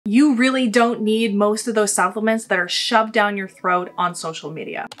You really don't need most of those supplements that are shoved down your throat on social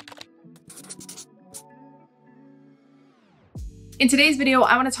media. In today's video,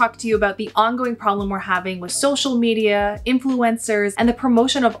 I want to talk to you about the ongoing problem we're having with social media, influencers, and the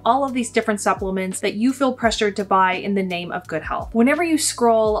promotion of all of these different supplements that you feel pressured to buy in the name of good health. Whenever you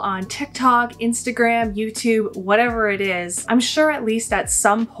scroll on TikTok, Instagram, YouTube, whatever it is, I'm sure at least at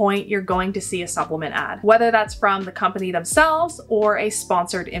some point you're going to see a supplement ad, whether that's from the company themselves or a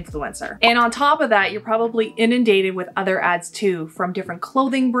sponsored influencer. And on top of that, you're probably inundated with other ads too, from different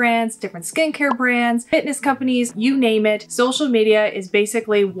clothing brands, different skincare brands, fitness companies, you name it. Social media is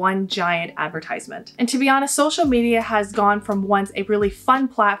basically one giant advertisement. And to be honest, social media has gone from once a really fun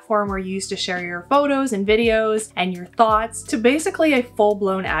platform where you used to share your photos and videos and your thoughts to basically a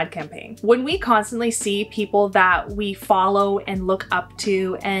full-blown ad campaign. When we constantly see people that we follow and look up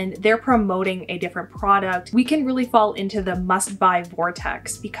to and they're promoting a different product, we can really fall into the must-buy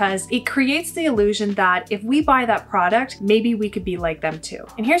vortex because it creates the illusion that if we buy that product, maybe we could be like them too.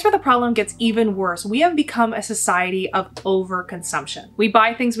 And here's where the problem gets even worse. We have become a society of overconsumption. We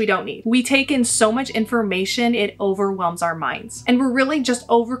buy things we don't need. We take in so much information, it overwhelms our minds. And we're really just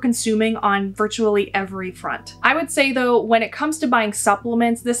over-consuming on virtually every front. I would say though, when it comes to buying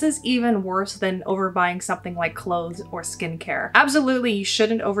supplements, this is even worse than overbuying something like clothes or skincare. Absolutely, you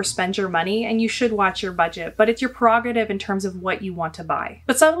shouldn't overspend your money and you should watch your budget, but it's your prerogative in terms of what you want to buy.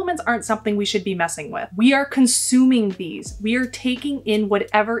 But supplements aren't something we should be messing with. We are consuming these. We are taking in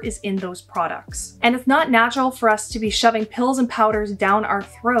whatever is in those products. And it's not natural for us to be shoving pills and powders down our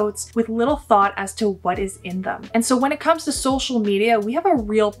throats with little thought as to what is in them. And so when it comes to social media, we have a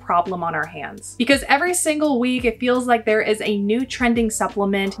real problem on our hands because every single week it feels like there is a new trending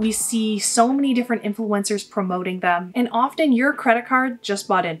supplement. We see so many different influencers promoting them, and often your credit card just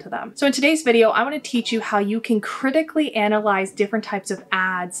bought into them. So in today's video, I want to teach you how you can critically analyze different types of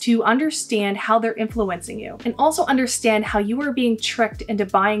ads to understand how they're influencing you, and also understand how you are being tricked into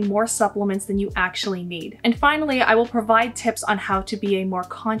buying more supplements than you actually need. And finally, I will provide tips on how to be a more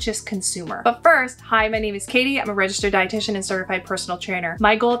conscious consumer. But first, hi, my name is Katie. I'm a registered dietitian and certified personal trainer.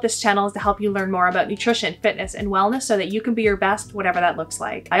 My goal at this channel is to help you learn more about nutrition, fitness, and wellness so that you can be your best, whatever that looks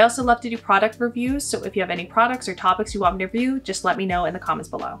like. I also love to do product reviews, so if you have any products or topics you want me to review, just let me know in the comments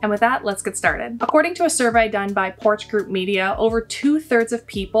below. And with that, let's get started. According to a survey done by Porch Group Media, over 2/3 of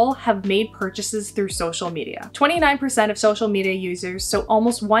people have made purchases through social media. 29% of social media users, so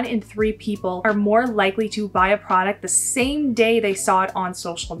almost 1 in 3 people, are more likely to buy a product the same day they saw it on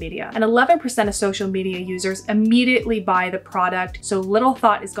social media. And 11% of social media users immediately buy the product, so little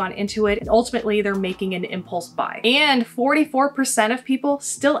thought has gone into it, and ultimately they're making an impulse buy. And 44% of people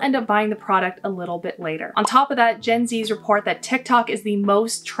still end up buying the product a little bit later. On top of that, Gen Zs report that TikTok is the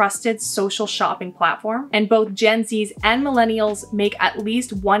most trusted social shopping platform, and both Gen Zs and millennials make at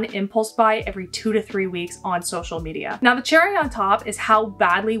least one impulse buy every 2 to 3 weeks on social media. Now, the cherry on top is how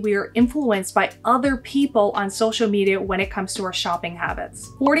badly we are influenced by other people on social media when it comes to our shopping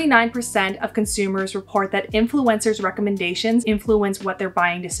habits. 49% of consumers report that influencers' recommendations influence what their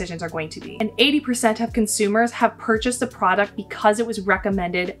buying decisions are going to be. And 80% of consumers have purchased a product because it was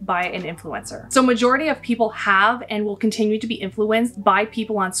recommended by an influencer. So majority of people have and will continue to be influenced by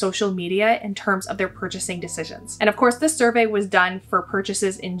people on social media in terms of their purchasing decisions. And of course, this survey was done for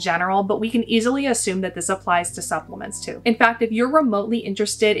purchases in general, but we can easily assume that this applies to supplements too. In fact, if you're remotely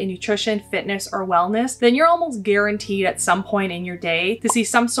interested in nutrition, fitness, or wellness, then you're almost guaranteed at some point in your day to see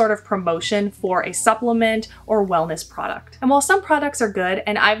some sort of promotion for a supplement or wellness product. And while some products are good,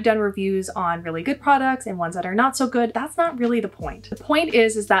 and I've done reviews on really good products and ones that are not so good, that's not really the point. The point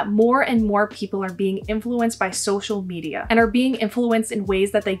is that more and more people are being influenced by social media and are being influenced in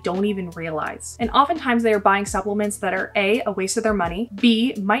ways that they don't even realize. And oftentimes they are buying supplements that are A, a waste of their money,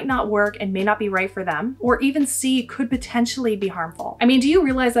 B, might not work and may not be right for them, or even C, could potentially be harmful. I mean, do you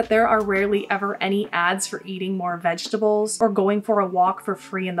realize that there are rarely ever any ads for eating more vegetables or going for a walk for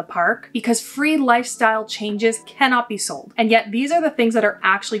free in the park? Because free lifestyle changes cannot be sold. And yet these are the things that are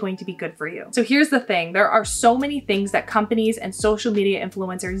actually going to be good for you. So here's the thing, there are so many things that companies and social media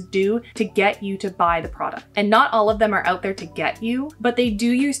influencers do to get you to buy the product. And not all of them are out there to get you, but they do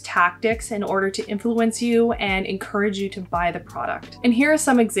use tactics in order to influence you and encourage you to buy the product. And here are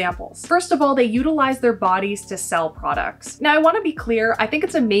some examples. First of all, they utilize their bodies to sell products. Now, I want to be clear, I think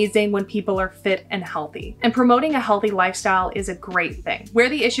it's amazing when people are fit and healthy. And promoting a healthy lifestyle is a great thing. Where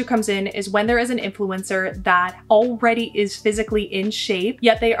the issue comes in is when there is an influencer that already is physically in shape,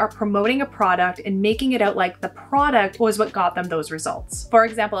 yet they are promoting a product and making it out like the product was what got them those results. For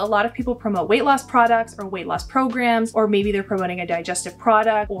example, a lot of people promote weight loss products or weight loss programs, or maybe they're promoting a digestive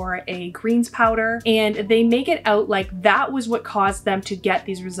product or a greens powder, and they make it out like that was what caused them to get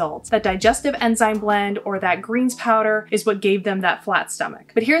these results. That digestive enzyme blend or that greens powder is what gave them that flat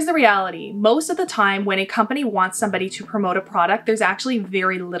stomach. But here's the reality. Most of the time when a company wants somebody to promote a product, there's actually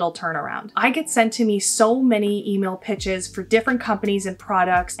very little turnaround. I get sent to me so many email pitches for different companies and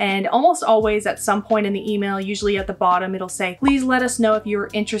products, and almost always at some point in the email, usually at the bottom, it'll say, please let us know if you're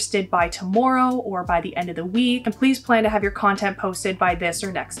interested by tomorrow or by the end of the week, and please plan to have your content posted by this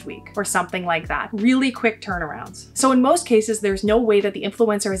or next week, or something like that. Really quick turnarounds. So in most cases, there's no way that the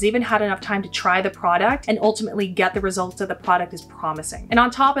influencer has even had enough time to try the product and ultimately get the results that the product is promising. And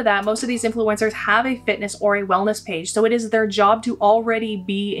on top of that, most of these influencers have a fitness or a wellness page, so it is their job to already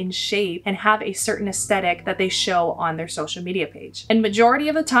be in shape and have a certain aesthetic that they show on their social media page. And majority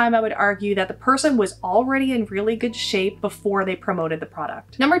of the time, I would argue that the person was already in really good shape before they promoted the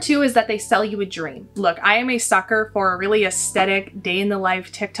product. Number two is that they sell you a dream. Look, I am a sucker for a really aesthetic day in the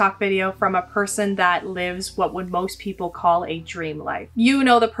life TikTok video from a person that lives what would most people call a dream life. You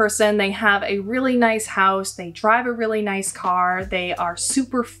know the person, they have a really nice house, they drive a really nice car, they are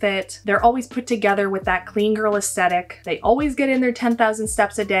super fit, they're always put together with that clean girl aesthetic, they always get in their 10,000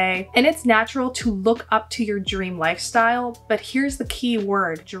 steps a day, and it's natural to look up to your dream lifestyle, but here's the key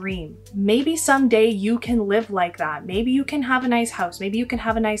word, dream. Maybe someday you can live like that. Maybe you can have a nice house, maybe you can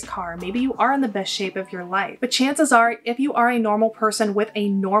have a nice car, maybe you are in the best shape of your life. But chances are, if you are a normal person with a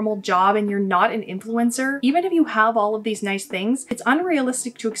normal job and you're not an influencer, even if you have all of these nice things, it's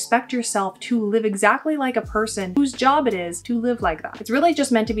unrealistic to expect yourself to live exactly like a person whose job it is to live like that. It's really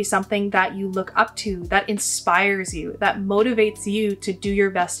just meant to be something that you look up to, that inspires you, that motivates you to do your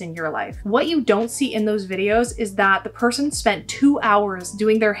best in your life. What you don't see in those videos is that the person spent 2 hours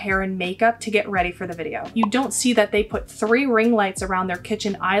doing their hair and makeup to get ready for the video. You don't see that they put 3 ring lights around their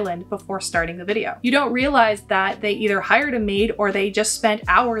kitchen island before starting the video. You don't realize that they either hired a maid or they just spent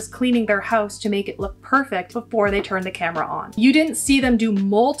hours cleaning their house to make it look perfect before they turned the camera on. You didn't see them do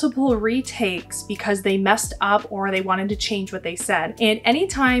multiple retakes because they messed up or they wanted to change what they said. And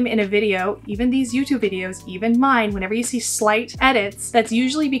anytime in a video, even these YouTube videos, even mine, whenever you see slight edits, that's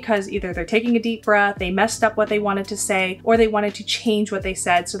usually because either they're taking a deep breath, they messed up what they wanted to say, or they wanted to change what they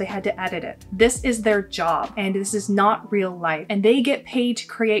said, so they had to edit it. This is their job, and this is not real life. And they get paid to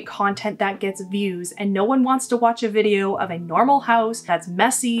create content that gets views, and no one wants to watch a video of a normal house that's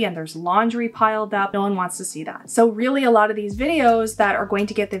messy and there's laundry piled up. No one wants to see that. So really, a lot of these videos that are going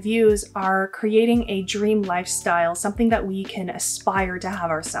to get the views are creating a dream lifestyle, something that we can aspire to have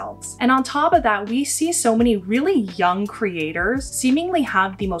ourselves. And on top of that, we see so many really young creators seemingly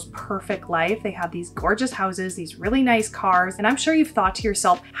have the most perfect life. They have these gorgeous houses, these really nice cars, and I'm sure you've thought to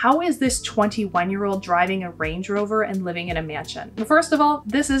yourself, how is this 21-year-old driving a Range Rover and living in a mansion? Well, first of all,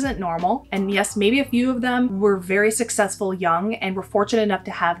 this isn't normal. And yes, maybe a few of them were very successful young and were fortunate enough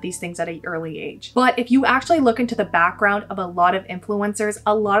to have these things at an early age. But if you actually look into the background of a lot of influencers,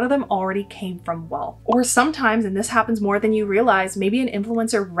 a lot of them already came from wealth. Or sometimes, and this happens more than you realize, maybe an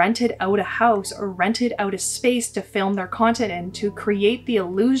influencer rented out a house or rented out a space to film their content in to create the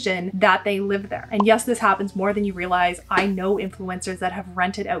illusion that they live there. And yes, this happens more than you realize. I know influencers that have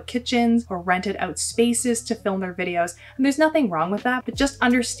rented out kitchens or rented out spaces to film their videos, and there's nothing wrong with that, but just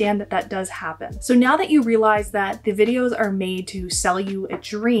understand that that does happen. So now that you realize that the videos are made to sell you a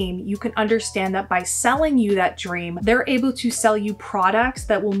dream, you can understand that by selling you that dream, they're able to sell you products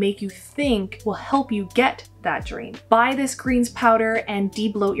that will make you think will help you get that dream. Buy this greens powder and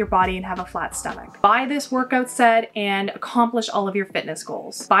de-bloat your body and have a flat stomach. Buy this workout set and accomplish all of your fitness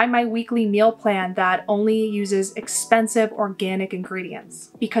goals. Buy my weekly meal plan that only uses expensive organic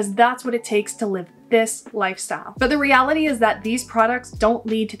ingredients, because that's what it takes to live this lifestyle. But the reality is that these products don't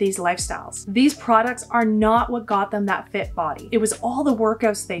lead to these lifestyles. These products are not what got them that fit body. It was all the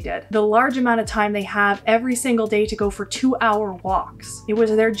workouts they did, the large amount of time they have every single day to go for 2-hour walks. It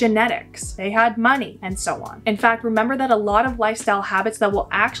was their genetics. They had money and so on. In fact, remember that a lot of lifestyle habits that will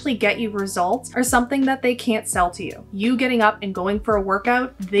actually get you results are something that they can't sell to you. You getting up and going for a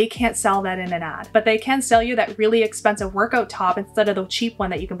workout, they can't sell that in an ad, but they can sell you that really expensive workout top instead of the cheap one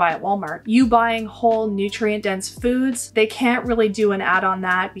that you can buy at Walmart. You buying whole nutrient-dense foods, they can't really do an ad on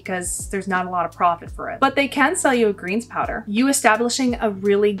that because there's not a lot of profit for it. But they can sell you a greens powder. You establishing a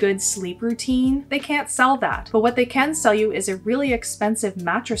really good sleep routine, they can't sell that. But what they can sell you is a really expensive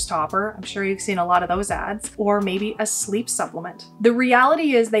mattress topper. I'm sure you've seen a lot of those ads, or maybe a sleep supplement. The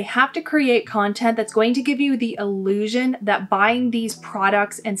reality is they have to create content that's going to give you the illusion that buying these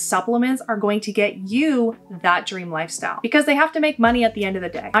products and supplements are going to get you that dream lifestyle, because they have to make money at the end of the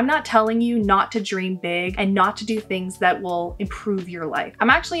day. I'm not telling you not to dream big and not to do things that will improve your life. I'm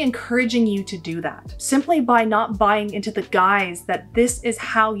actually encouraging you to do that simply by not buying into the guise that this is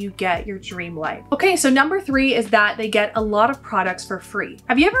how you get your dream life. Okay, so number 3 is that they get a lot of products for free.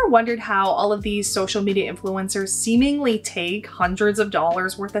 Have you ever wondered how all of these social media influencers seemingly take hundreds of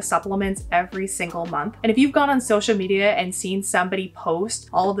dollars worth of supplements every single month? And if you've gone on social media and seen somebody post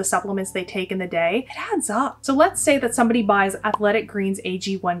all of the supplements they take in the day, it adds up. So let's say that somebody buys Athletic Greens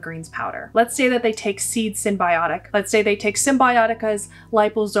AG1 Greens Powder. Let's say that they take Seed Symbiotic. Let's say they take Symbiotica's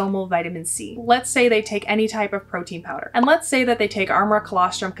liposomal vitamin C. Let's say they take any type of protein powder. And let's say that they take Armor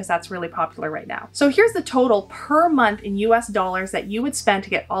Colostrum because that's really popular right now. So here's the total per month in US dollars that you would spend to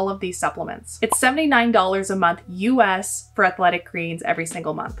get all of these supplements. It's $79 a month US for Athletic Greens every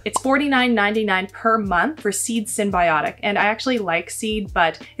single month. It's $49.99 per month for Seed Symbiotic. And I actually like Seed,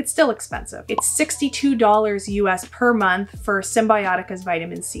 but it's still expensive. It's $62 US per month for Symbiotica's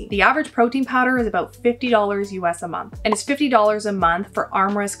vitamin C. The average protein powder is about $50 US a month. And it's $50 a month for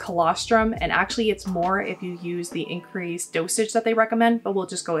Armora's Colostrum. And actually it's more if you use the increased dosage that they recommend, but we'll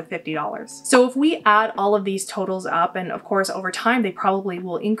just go with $50. So if we add all of these totals up, and of course over time they probably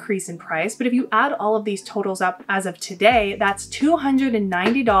will increase in price, but if you add all of these totals up as of today, that's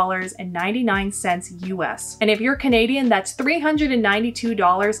 $290.99 US. And if you're Canadian, that's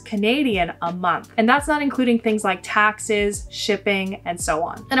 $392 Canadian a month. And that's not including things like taxes, shipping, and so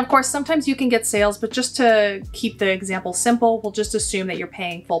on. And of course, sometimes you can get sales, but just to keep the example simple, we'll just assume that you're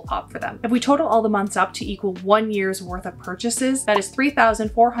paying full pop for them. If we total all the months up to equal 1 year's worth of purchases, that is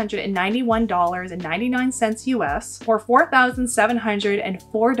 $3,491.99 US, or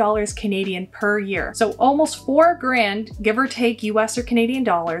 $4,704 Canadian per year. So almost $4,000, give or take US or Canadian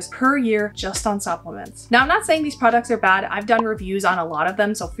dollars per year just on supplements. Now, I'm not saying these products are bad. I've done reviews on a lot of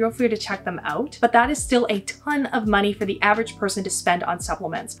them, so feel free to check them out, but that is still a ton of money for the average person to spend on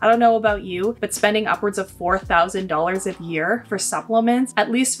supplements. I don't know about you, but spending upwards of $4,000 a year for supplements,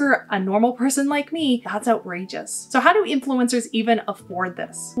 at least for a normal person like me, that's outrageous. So how do influencers even afford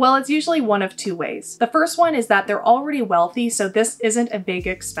this? Well, it's usually one of two ways. The first one is that they're already wealthy, so this isn't a big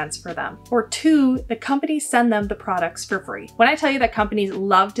expense for them. Or two, the companies send them the products for free. When I tell you that companies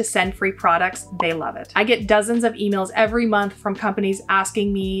love to send free products, they love it. I get dozens of emails every month from companies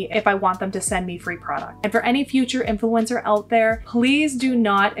asking me if I want them to send me free product. And for any future influencer out there, please do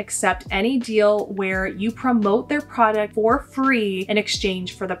not accept any deal where you promote their product for free in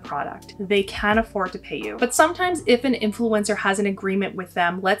exchange for the product. They can't afford to pay you. But sometimes if an influencer has an agreement with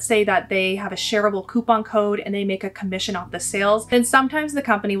them, let's say that they have a shareable coupon code and they make a commission off the sales, then sometimes the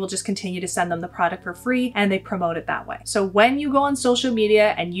company will just continue to send them the product for free and they promote it that way. So when you go on social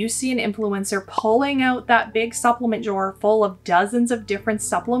media and you see an influencer pulling out that big supplement drawer full of dozens of different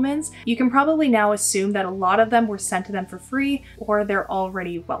supplements, you can probably now assume that a lot of them were sent to them for free or they're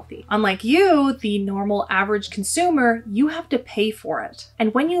already wealthy. Unlike you, the normal average consumer, you have to pay for it.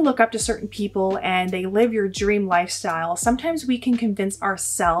 And when you look up to certain people and they live your dream lifestyle, sometimes we can convince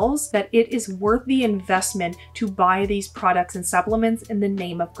ourselves that it is worth the investment to buy these products and supplements in the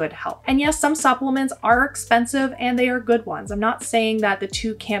name of good health. And yes, some supplements are expensive and they are good ones. I'm not saying that the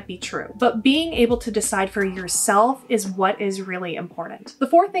two can't be true, but being able to decide for yourself is what is really important. The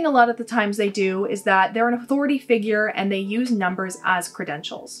fourth thing a lot of the times they do is that they're an authority figure and they use numbers as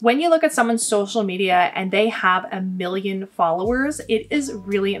credentials. When you look at someone's social media and they have 1 million followers, it is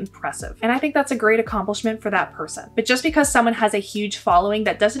really impressive. And I think that's a great accomplishment for that person. But just because someone has a huge following,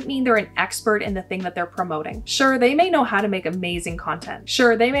 that doesn't mean they're an expert in the thing that they're promoting. Sure, they may know how to make amazing content.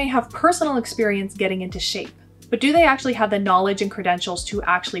 Sure, they may have personal experience getting into shape. But do they actually have the knowledge and credentials to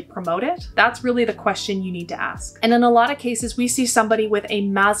actually promote it? That's really the question you need to ask. And in a lot of cases, we see somebody with a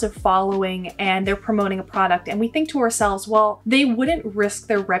massive following and they're promoting a product and we think to ourselves, well, they wouldn't risk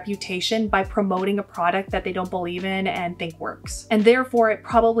their reputation by promoting a product that they don't believe in and think works. And therefore, it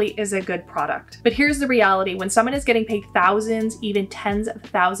probably is a good product. But here's the reality. When someone is getting paid thousands, even tens of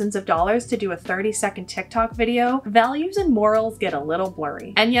thousands of dollars to do a 30-second TikTok video, values and morals get a little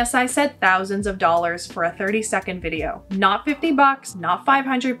blurry. And yes, I said thousands of dollars for a 30-second 30-second video. Not 50 bucks, not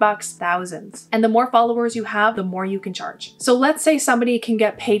 500 bucks, thousands. And the more followers you have, the more you can charge. So let's say somebody can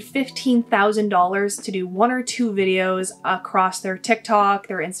get paid $15,000 to do 1 or 2 videos across their TikTok,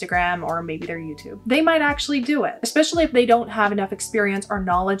 their Instagram, or maybe their YouTube. They might actually do it, especially if they don't have enough experience or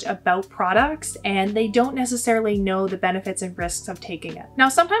knowledge about products and they don't necessarily know the benefits and risks of taking it. Now,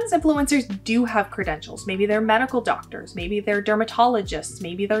 sometimes influencers do have credentials. Maybe they're medical doctors, maybe they're dermatologists,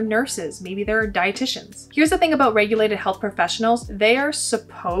 maybe they're nurses, maybe they're dietitians. Here's the thing about regulated health professionals. They are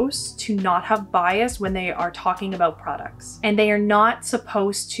supposed to not have bias when they are talking about products. And they are not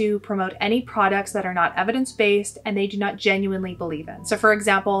supposed to promote any products that are not evidence-based and they do not genuinely believe in. So for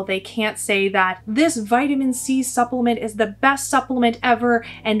example, they can't say that this vitamin C supplement is the best supplement ever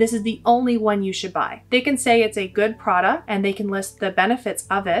and this is the only one you should buy. They can say it's a good product and they can list the benefits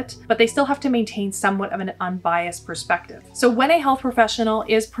of it, but they still have to maintain somewhat of an unbiased perspective. So when a health professional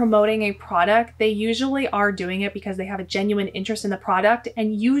is promoting a product, they usually are doing it because they have a genuine interest in the product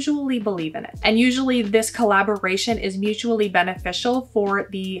and usually believe in it. And usually this collaboration is mutually beneficial for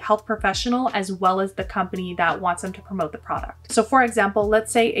the health professional as well as the company that wants them to promote the product. So for example,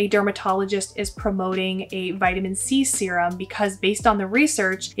 let's say a dermatologist is promoting a vitamin C serum because based on the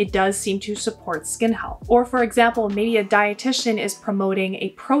research, it does seem to support skin health. Or for example, maybe a dietitian is promoting a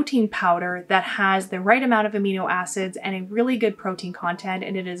protein powder that has the right amount of amino acids and a really good protein content,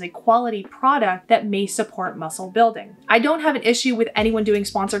 and it is a quality product that may support muscle building. I don't have an issue with anyone doing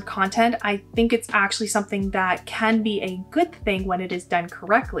sponsored content. I think it's actually something that can be a good thing when it is done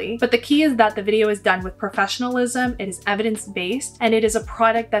correctly. But the key is that the video is done with professionalism, it is evidence-based, and it is a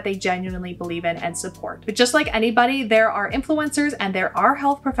product that they genuinely believe in and support. But just like anybody, there are influencers and there are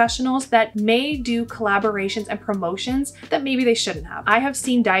health professionals that may do collaborations and promotions that maybe they shouldn't have. I have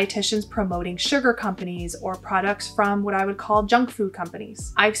seen dietitians promoting sugar companies or products from what I would call junk food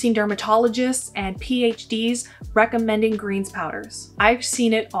companies. I've seen dermatologists and PhDs recommending greens powders. I've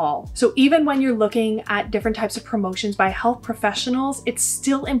seen it all. So even when you're looking at different types of promotions by health professionals, it's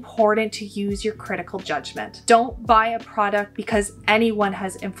still important to use your critical judgment. Don't buy a product because anyone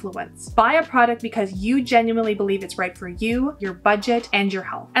has influence. Buy a product because you genuinely believe it's right for you, your budget, and your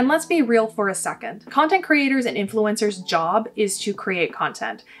health. And let's be real for a second. Content creators and influencers' job is to create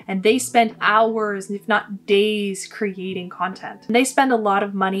content, and they spend hours, if not days, creating content. And they spend a lot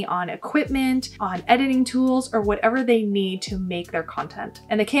of money on equipment, on editing tools, or whatever they need to make their content.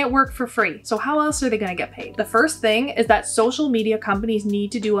 And they can't work for free. So how else are they gonna get paid? The first thing is that social media companies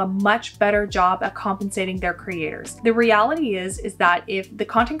need to do a much better job at compensating their creators. The reality is that if the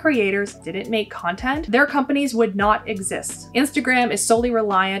content creators didn't make content, their companies would not exist. Instagram is solely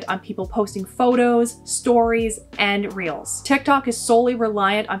reliant on people posting photos, stories, and reels. TikTok is solely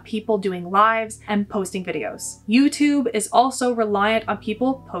reliant on people doing lives and posting videos. YouTube is also reliant on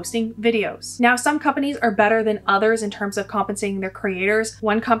people posting videos. Now, some companies are better than others in terms of compensating their creators.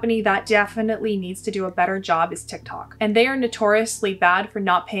 One company that definitely needs to do a better job is TikTok, and they are notoriously bad for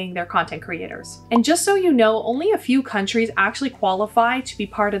not paying their content creators. And just so you know, only a few countries actually qualify to be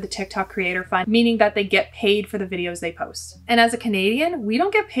part of the TikTok Creator Fund, meaning that they get paid for the videos they post. And as a Canadian, we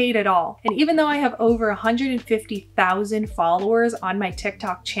don't get paid at all. And even though I have over 150,000 followers on my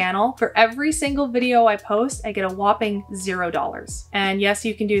TikTok channel, for every single video I post, I get a whopping $0. And yes,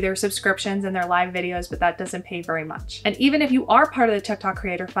 you can do their subscriptions and their live videos, but that doesn't pay very much. And even if you are part of the TikTok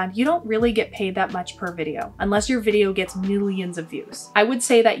Creator Fund, you don't really get paid that much per video, unless your video gets millions of views. I would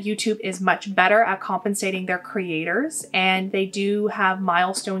say that YouTube is much better at compensating their creators, and they do have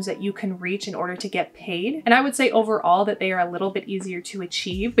milestones that you can reach in order to get paid. And I would say overall that they are a little bit easier to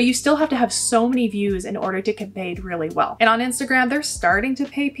achieve, but you still have to have so many views in order to get paid really well. And on Instagram, they're starting to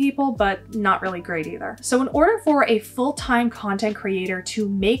pay people, but not really great either. So in order for a full-time content creator to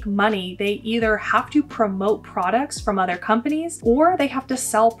make money, they either have to promote products from other companies or they have to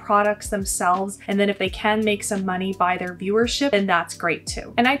sell products themselves. And then if they can make some money by their viewership, then that's great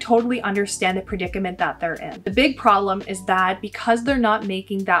too. And I totally understand the predicament that they're in. The big problem is that because they're not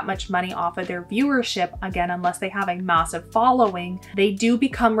making that much money off of their viewership, again, unless they have a massive following, they do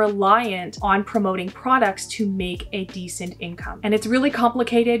become reliant on promoting products to make a decent income. And it's really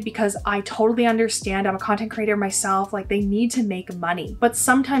complicated because I totally understand. I'm a content creator myself, like they need to make money, but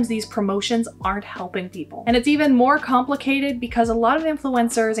sometimes these promotions aren't helping people. And it's even more complicated because a lot of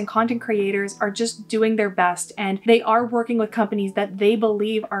influencers and content creators are just doing their best and they are working with companies that they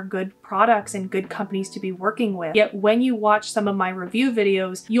believe are good products and good companies to be working with. Yet when you watch some of my review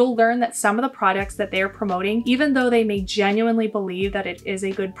videos, you'll learn that some of the products that they're promoting, even though they may genuinely believe that it is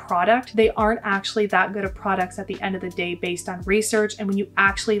a good product, they aren't actually that good of products at the end of the day based on research and when you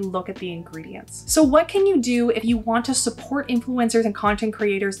actually look at the ingredients. So what can you do if you want to support influencers and content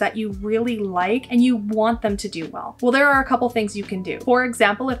creators that you really like and you want them to do well? Well, there are a couple things you can do. For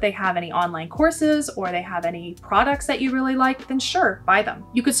example, if they have any online courses or they have any products that you really like, then sure, buy them.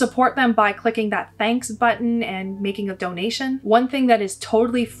 You could support them by clicking that thanks button and making a donation. One thing that is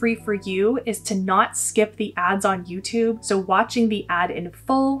totally free for you is to not skip the ads on YouTube. So watching the ad in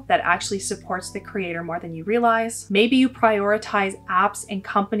full that actually supports the creator more than you realize. Maybe you prioritize apps and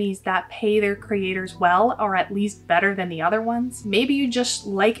companies that pay their creators well, or at least better than the other ones. Maybe you just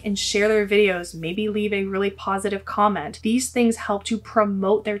like and share their videos, maybe leave a really positive comment. These things help to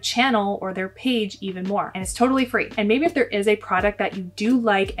promote their channel or their page even more, and it's totally free. And maybe if there is a product that you do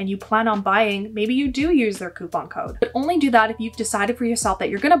like and you plan on buying, maybe you do use their coupon code. But only do that if you've decided for yourself that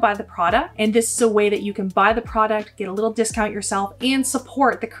you're gonna buy the product, and this is a way that you can buy the product, get a little discount yourself, and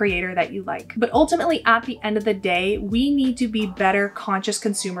support the creator that you like. But ultimately, at the end of the day, we need to be better conscious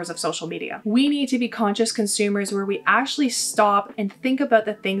consumers of social media. We need to be conscious consumers where we actually stop and think about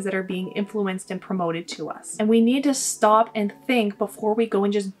the things that are being influenced and promoted to us. And we need to stop and think before we go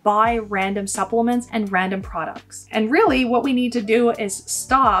and just buy random supplements and random products. And really what we need to do is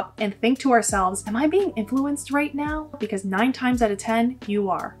stop and think to ourselves, am I being influenced right now? Because 9 times out of 10, you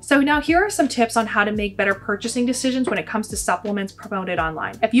are. So now here are some tips on how to make better purchasing decisions when it comes to supplements promoted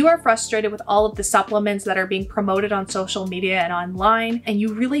online. If you are frustrated with all of the supplements that are being promoted on social media and online, and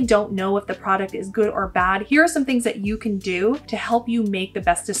you really don't know if the product is good or bad, here are some things that you can do to help you make the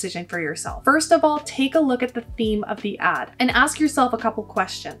best decision for yourself. First of all, take a look at the theme of the ad and ask yourself a couple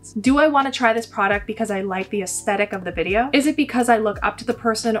questions. Do I want to try this product because I like the aesthetic of the video? Is it because I look up to the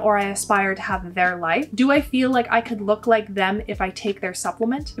person or I aspire to have their life? Do I feel like I could look like them if I take their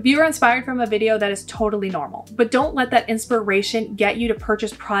supplement? If you are inspired from a video, that is totally normal, but don't let that inspiration get you to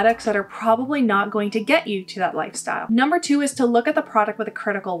purchase products that are probably not going to get you to that lifestyle. Number 2 is to look at the product with a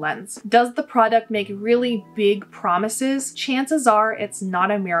critical lens. Does the product make really big promises? Chances are it's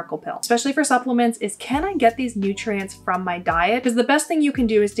not a miracle pill. Especially for supplements, is can I get these nutrients from my diet? Because the best thing you can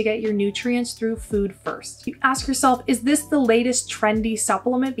do is to get your nutrients through food first. You ask yourself, is this the latest trendy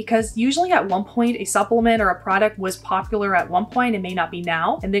supplement? Because usually at one point a supplement or a product was popular at one point, it may not be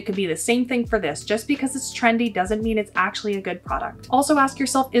now, and it could be the same thing for this. Just because it's trendy doesn't mean it's actually a good product. Also ask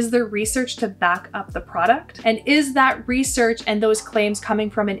yourself, is there research to back up the product? And is that research and those claims coming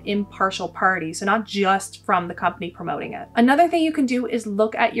from an impartial party, so not just from the company promoting it? Another thing you can do is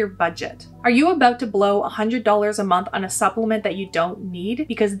look at your budget. Are you about to blow $100 a month on a supplement that you don't need?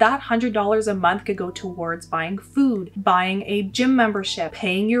 Because that $100 a month could go towards buying food, buying a gym membership,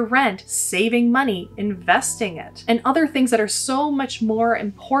 paying your rent, saving money, investing it, and other things that are so much more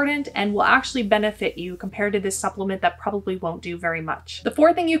important and will actually benefit you compared to this supplement that probably won't do very much. The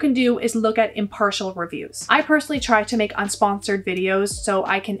 4th thing you can do is look at impartial reviews. I personally try to make unsponsored videos so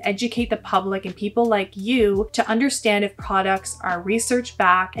I can educate the public and people like you to understand if products are research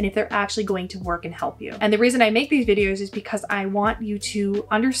backed and if they're actually going to work and help you. And the reason I make these videos is because I want you to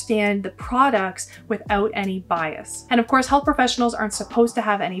understand the products without any bias. And of course, health professionals aren't supposed to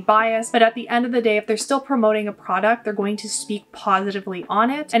have any bias, but at the end of the day, if they're still promoting a product, they're going to speak positively on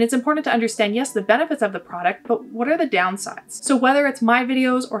it. And it's important to understand, yes, the benefits of the product, but what are the downsides? So whether it's my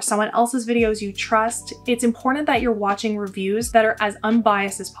videos or someone else's videos you trust, it's important that you're watching reviews that are as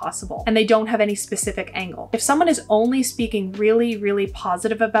unbiased as possible and they don't have any specific angle. If someone is only speaking really, really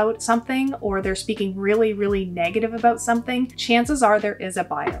positive about something, or they're speaking really, really negative about something, chances are there is a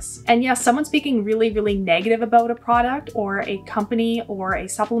bias. And yes, someone speaking really, really negative about a product or a company or a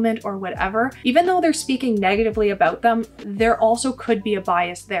supplement or whatever, even though they're speaking negatively about them, there also could be a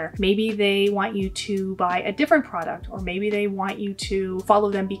bias there. Maybe they want you to buy a different product, or maybe they want you to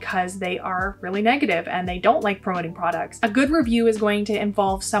follow them because they are really negative and they don't like promoting products. A good review is going to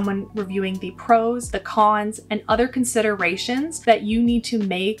involve someone reviewing the pros, the cons, and other considerations that you need to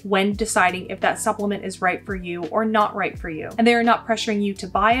make when deciding if that supplement is right for you or not right for you. And they are not pressuring you to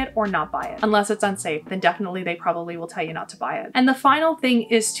buy it or not buy it. Unless it's unsafe, then definitely they probably will tell you not to buy it. And the final thing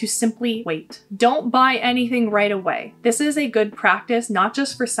is to simply wait. Don't buy anything right away. This is a good practice, not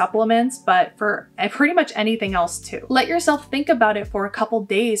just for supplements, but for pretty much anything else too. Let yourself think about it for a couple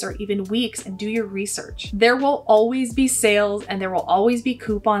days or even weeks and do your research. There will always be sales and there will always be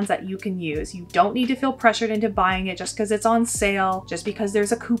coupons that you can use. You don't need to feel pressured into buying it just because it's on sale, just because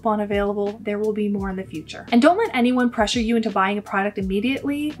there's a coupon available. There will be more in the future. And don't let anyone pressure you into buying a product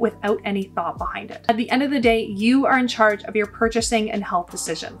immediately without any thought behind it. At the end of the day, you are in charge of your purchasing and health health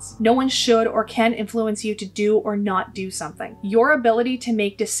decisions. No one should or can influence you to do or not do something. Your ability to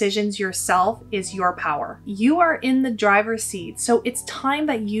make decisions yourself is your power. You are in the driver's seat, so it's time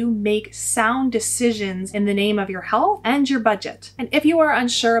that you make sound decisions in the name of your health and your budget. And if you are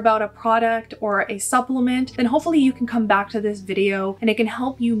unsure about a product or a supplement, then hopefully you can come back to this video and it can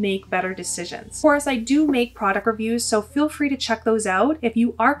help you make better decisions. Of course, I do make product reviews, so feel free to check those out if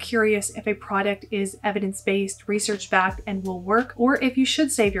you are curious if a product is evidence-based, research-backed, and will work, or if you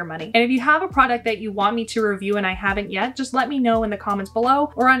should save your money. And if you have a product that you want me to review and I haven't yet, just let me know in the comments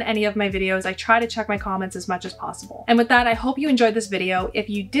below or on any of my videos. I try to check my comments as much as possible. And with that, I hope you enjoyed this video. If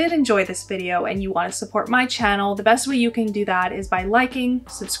you did enjoy this video and you want to support my channel, the best way you can do that is by liking,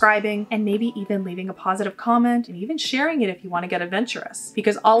 subscribing, and maybe even leaving a positive comment and even sharing it if you want to get adventurous,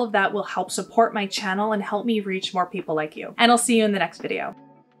 because all of that will help support my channel and help me reach more people like you. And I'll see you in the next video.